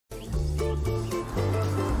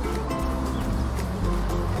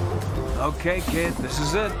Okay, kid, this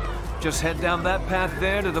is it. Just head down that path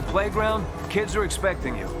there to the playground. Kids are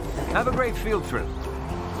expecting you. Have a great field trip.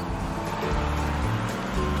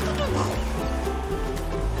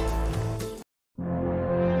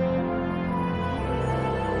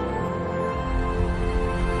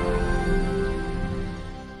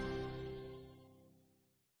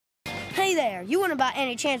 Hey there, you wouldn't by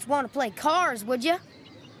any chance want to play cars, would you?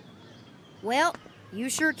 Well, you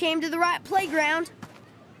sure came to the right playground.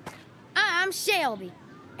 I'm Shelby,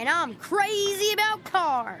 and I'm crazy about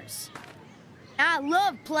cars. I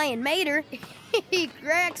love playing Mater. He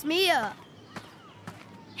cracks me up.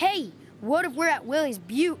 Hey, what if we're at Willie's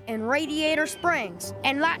Butte in Radiator Springs,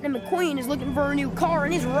 and Lightning McQueen is looking for a new car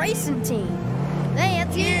in his racing team?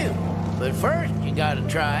 That's you. But first, you gotta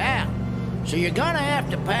try out. So you're gonna have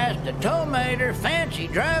to pass the Tomater Fancy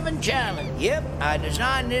Driving Challenge. Yep, I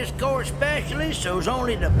designed this course specially so's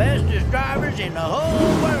only the bestest drivers in the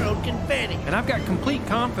whole world can finish. And I've got complete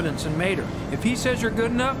confidence in Mater. If he says you're good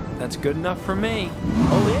enough, that's good enough for me.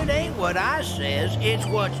 Oh, it ain't what I says, it's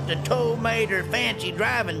what the Tomater Fancy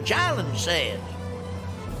Driving Challenge says.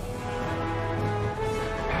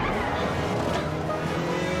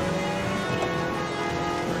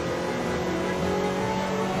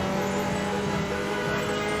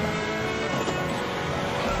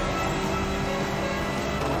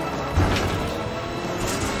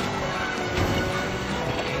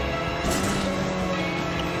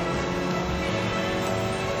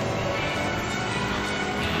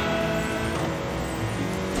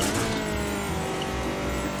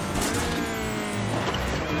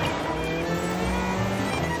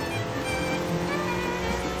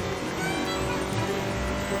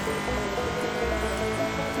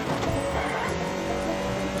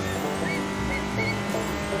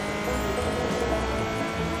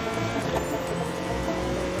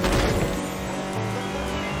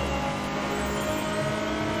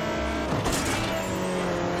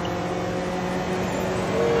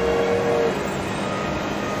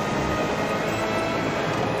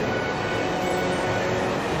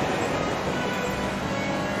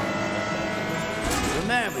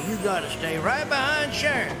 Remember, you gotta stay right behind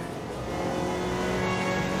Sharon.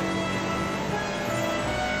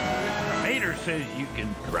 Mater says you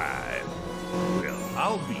can drive. Well,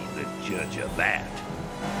 I'll be the judge of that.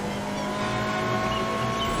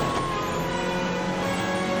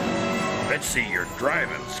 Let's see your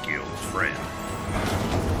driving skills, friend.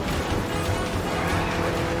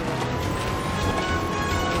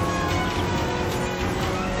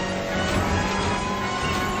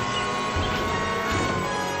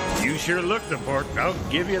 You sure look the part, I'll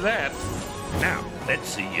give you that. Now, let's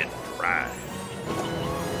see you drive.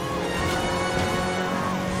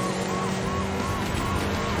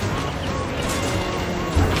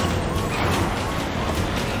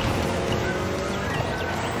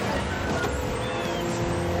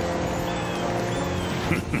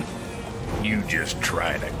 You just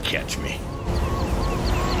try to catch me.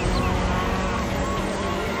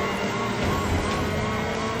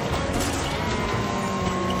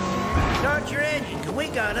 Start your engine, 'cause we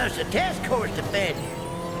got us a test course to finish.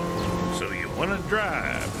 So you want to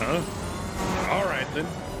drive, huh? All right, then.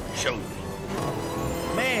 Show me.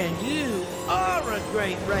 Man, you are a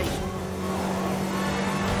great racer.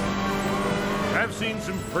 I've seen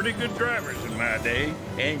some pretty good drivers in my day,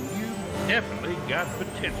 and you definitely got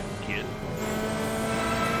potential, kid.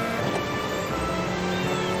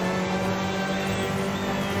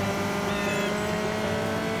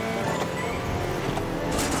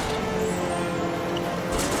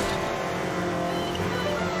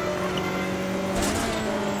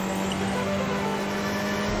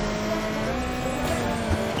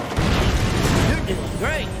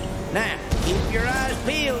 Great. Now, keep your eyes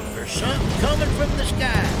peeled for something coming from the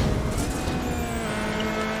sky.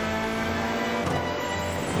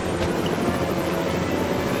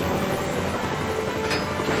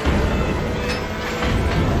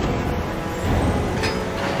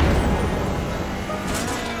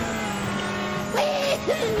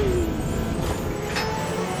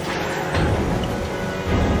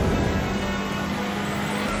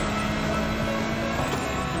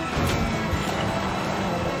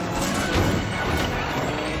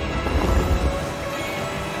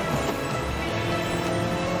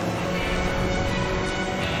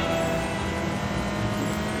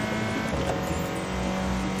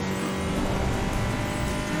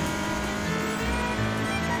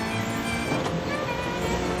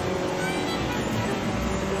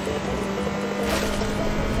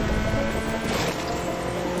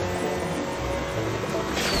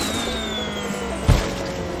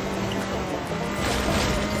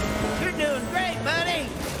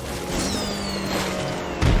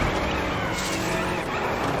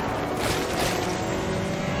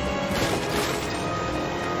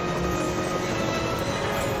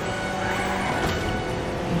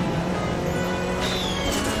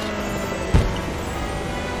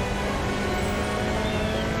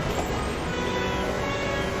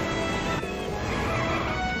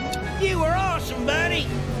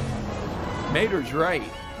 Mater's right.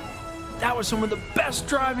 That was some of the best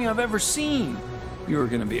driving I've ever seen. You are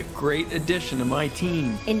going to be a great addition to my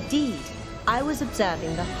team. Indeed. I was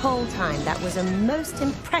observing the whole time. That was a most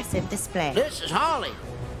impressive display. This is Holly.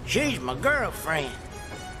 She's my girlfriend.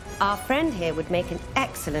 Our friend here would make an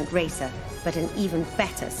excellent racer, but an even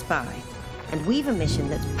better spy. And we've a mission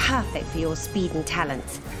that's perfect for your speed and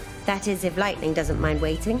talents. That is, if Lightning doesn't mind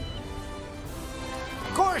waiting.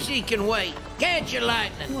 Of course he can wait. Can't you,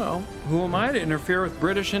 Lightning? Well, who am I to interfere with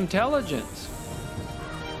British intelligence?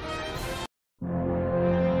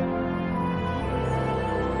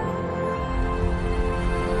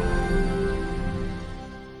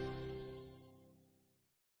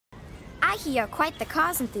 I hear you're quite the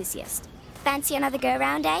cars enthusiast. Fancy another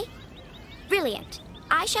go-round, eh? Brilliant.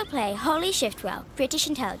 I shall play Holly Shiftwell, British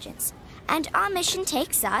Intelligence, and our mission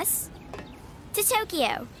takes us to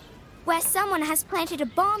Tokyo, where someone has planted a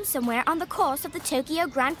bomb somewhere on the course of the Tokyo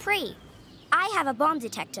Grand Prix. I have a bomb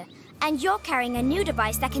detector, and you're carrying a new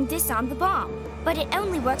device that can disarm the bomb, but it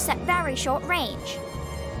only works at very short range.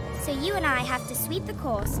 So you and I have to sweep the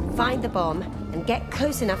course, Find the bomb and get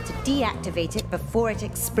close enough to deactivate it before it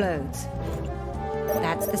explodes.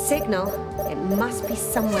 That's the signal. It must be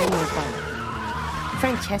somewhere nearby.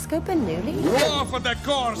 Francesco Bernoulli? Go for the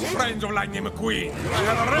course, friends of Lightning McQueen. We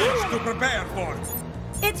have a race to prepare for.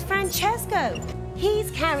 It's Francesco. He's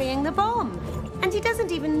carrying the bomb. And he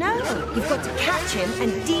doesn't even know. You've got to catch him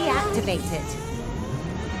and deactivate it.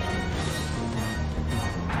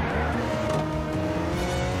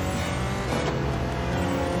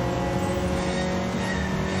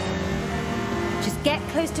 Just get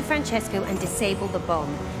close to Francesco and disable the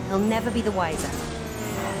bomb. He'll never be the wiser.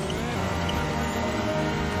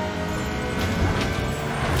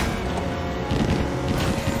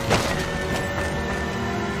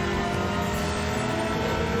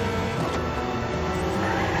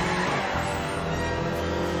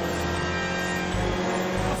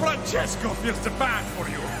 Francesco feels the bad for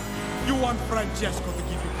you. You want Francesco to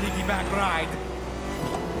give you a piggyback ride?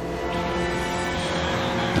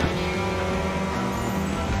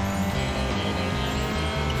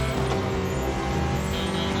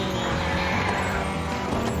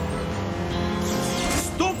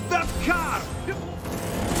 Stop that car!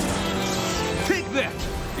 Take that!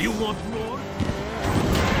 You want more?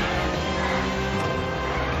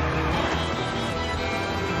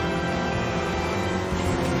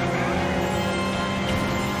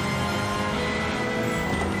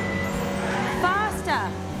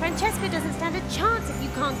 Francesco doesn't stand a chance if you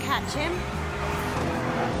can't catch him.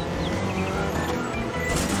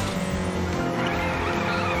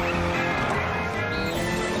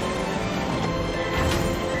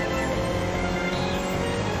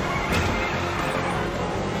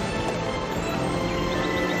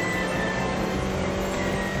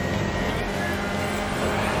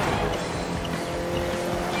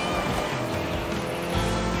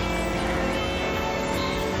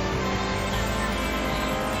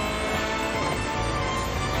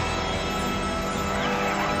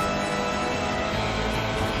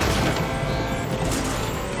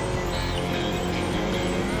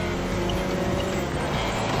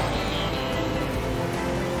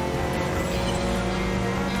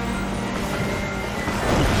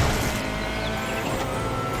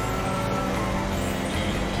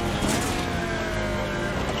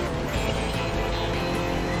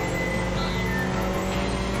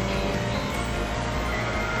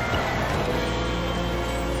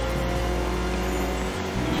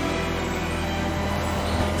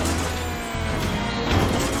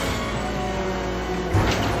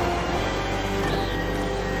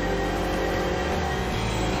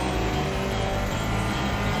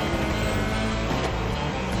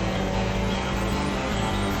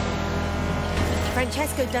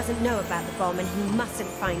 Francesco doesn't know about the bomb and he mustn't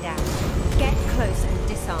find out. Get close and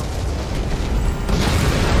disarm it.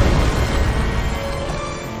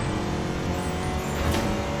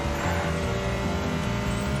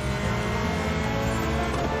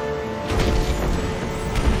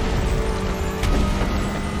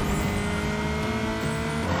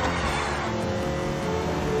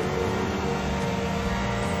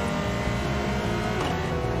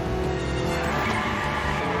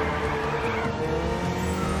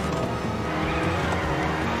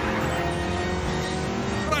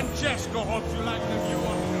 Francesco hopes you like the view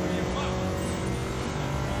of the map.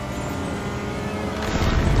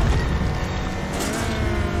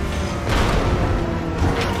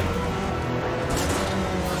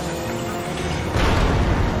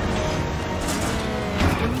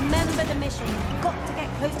 Remember the mission. You've got to get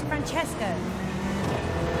close to Francesco.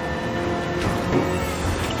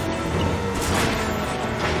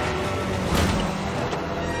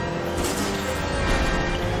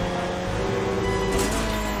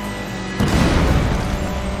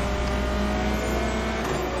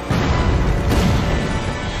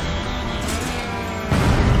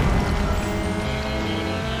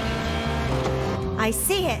 I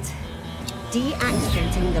see it.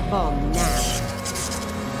 Deactivating the bomb now.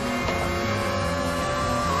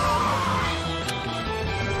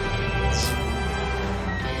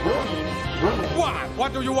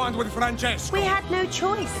 What do you want with Francesco? We had no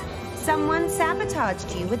choice. Someone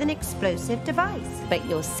sabotaged you with an explosive device. But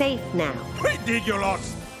you're safe now.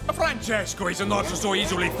 Ridiculous! Francesco is not so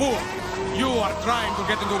easily fooled. You are trying to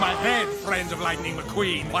get into my head, friends of Lightning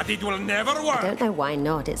McQueen, but it will never work. I don't know why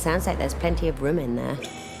not. It sounds like there's plenty of room in there.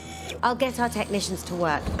 I'll get our technicians to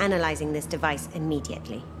work analyzing this device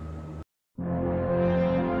immediately.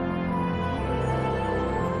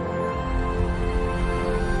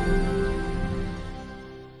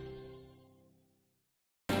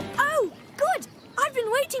 Oh, good! I've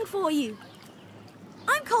been waiting for you.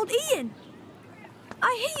 I'm called Ian.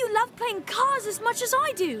 I hear you love playing cars as much as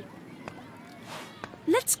I do.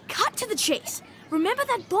 Let's cut to the chase. Remember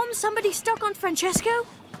that bomb somebody stuck on Francesco?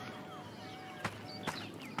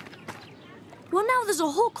 Well, now there's a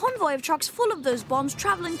whole convoy of trucks full of those bombs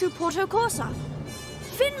traveling through Porto Corsa.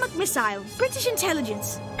 Finn McMissile, British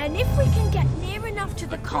intelligence. And if we can get near enough to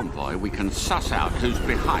the convoy, we can suss out who's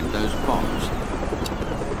behind those bombs.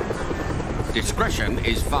 Discretion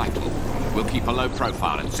is vital. We'll keep a low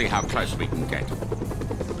profile and see how close we can get.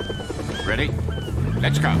 Ready?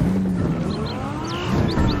 Let's go.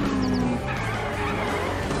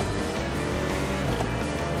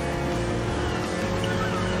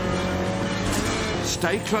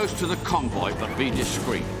 Stay close to the convoy, but be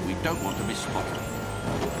discreet. We don't want to be spotted.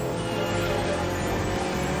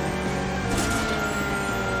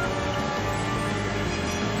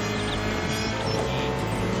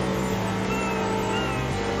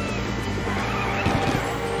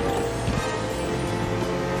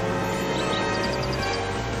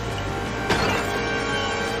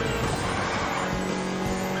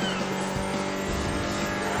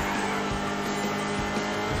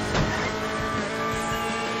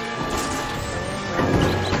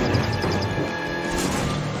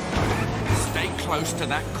 Close to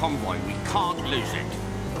that convoy. We can't lose it.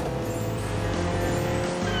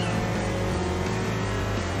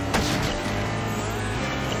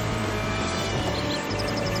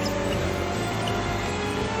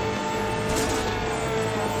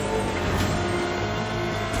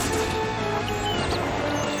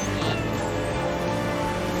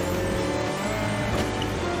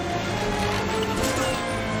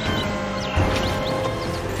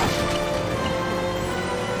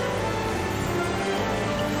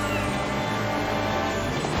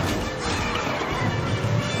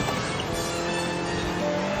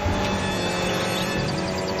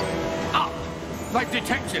 They've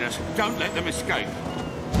detected us. Don't let them escape.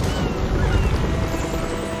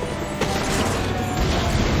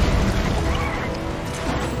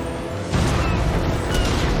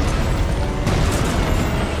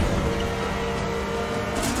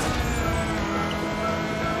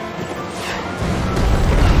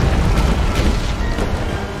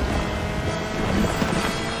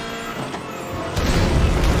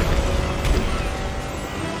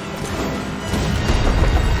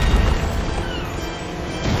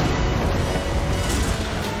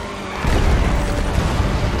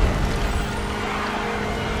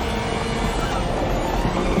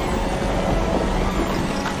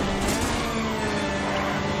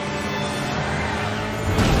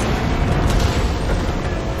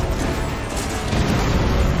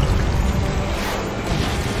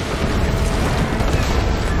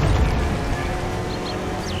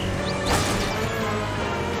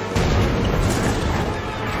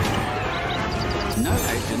 No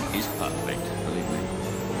agent is perfect, believe me.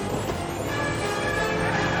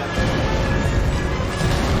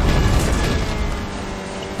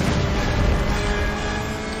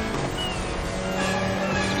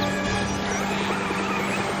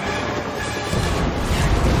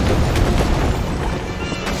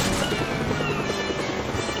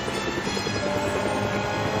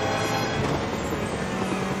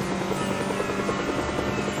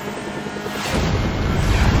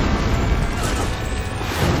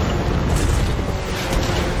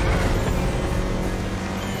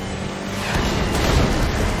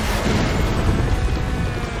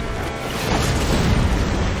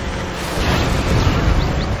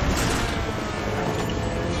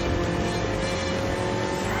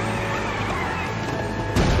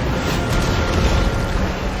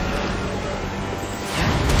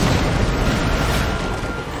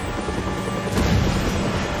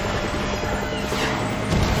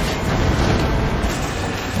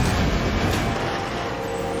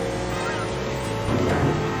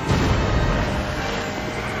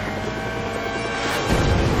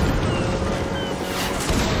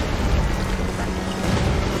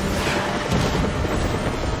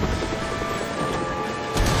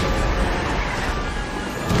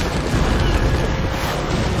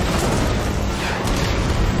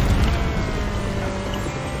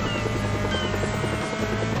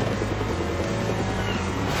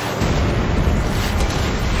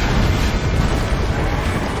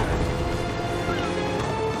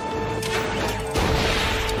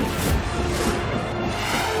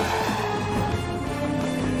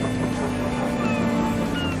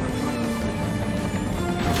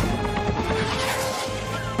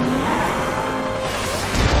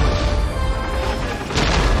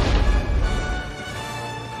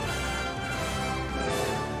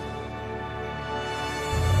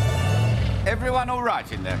 Everyone all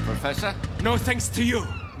right in there, Professor? No thanks to you,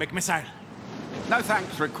 McMissile. No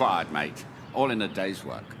thanks required, mate. All in a day's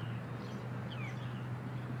work.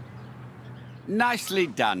 Nicely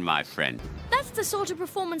done, my friend. That's the sort of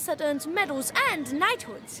performance that earns medals and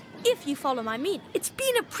knighthoods, if you follow my meaning. It's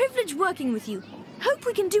been a privilege working with you. Hope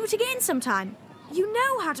we can do it again sometime. You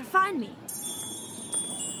know how to find me.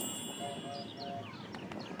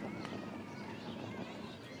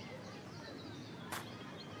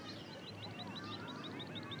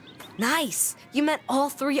 Nice! You met all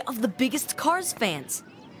 3 of the biggest Cars fans.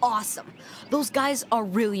 Awesome. Those guys are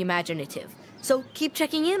really imaginative. So keep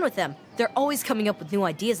checking in with them. They're always coming up with new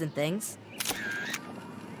ideas and things.